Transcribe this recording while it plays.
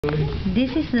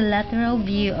This is the lateral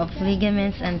view of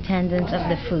ligaments and tendons of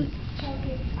the foot.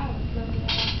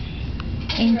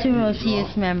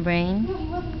 Interosseous membrane,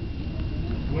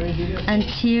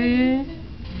 anterior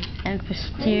and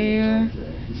posterior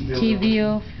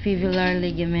tibio-fibular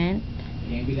ligament,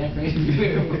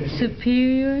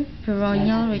 superior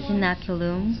peroneal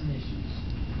retinaculum,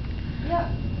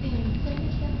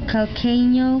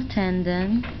 calcaneal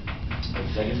tendon,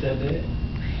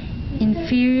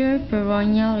 inferior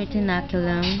peroneal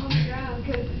retinaculum,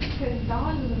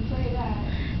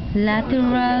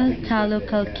 lateral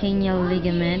talocalcaneal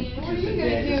ligament,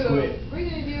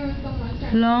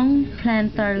 long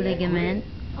plantar ligament,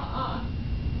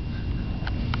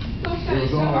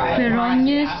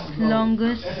 peroneus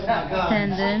longus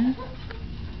tendon,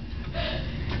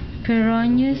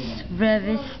 peroneus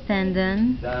brevis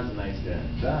tendon,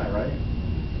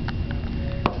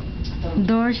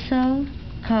 dorsal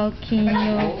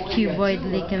calcaneocuboid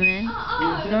ligament,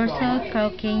 dorsal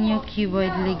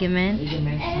calcaneocuboid ligament,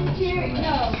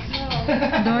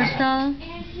 dorsal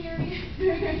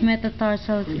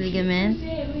metatarsal ligament,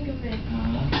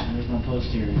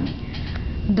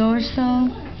 dorsal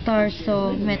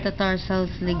tarso-metatarsal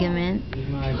ligament,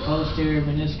 posterior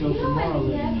meniscofemoral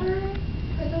ligament,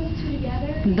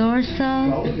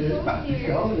 dorsal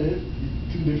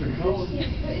two different colors.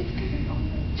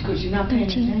 Because you're not paying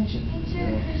attention.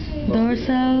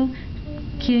 dorsal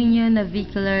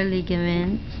cuneo-navicular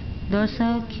ligament,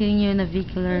 dorsal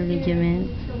cuneo-navicular ligament,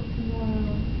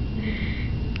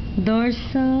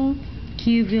 dorsal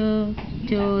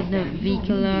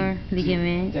cuboideo-navicular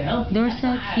ligament,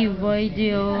 dorsal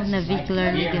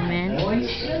cuboideo-navicular ligament,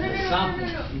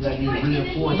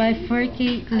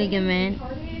 bifurcate ligament,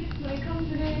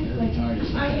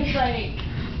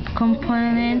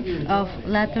 component of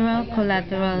lateral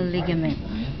collateral ligament.